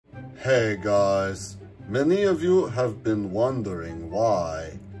Hey guys, many of you have been wondering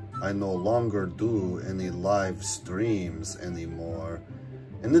why I no longer do any live streams anymore,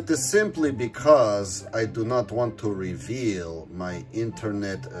 and it is simply because I do not want to reveal my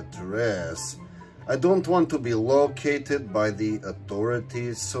internet address. I don't want to be located by the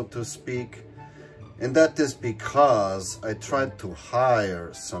authorities, so to speak, and that is because I tried to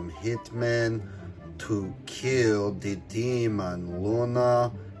hire some hitmen to kill the demon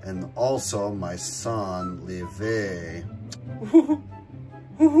Luna and also my son Live.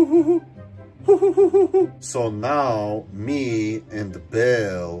 So now me and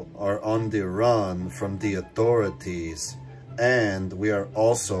Belle are on the run from the authorities, and we are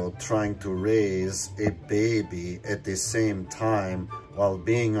also trying to raise a baby at the same time while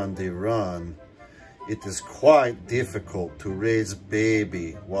being on the run. It is quite difficult to raise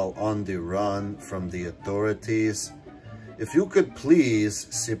baby while on the run from the authorities. If you could please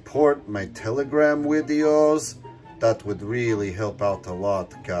support my Telegram videos, that would really help out a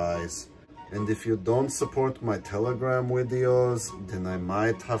lot, guys. And if you don't support my Telegram videos, then I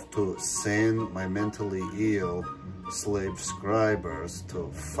might have to send my mentally ill Sv3rige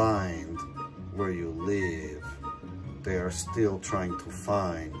to find where you live. They are still trying to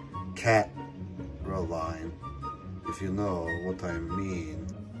find Caroline, if you know what I mean.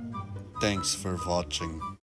 Thanks for watching.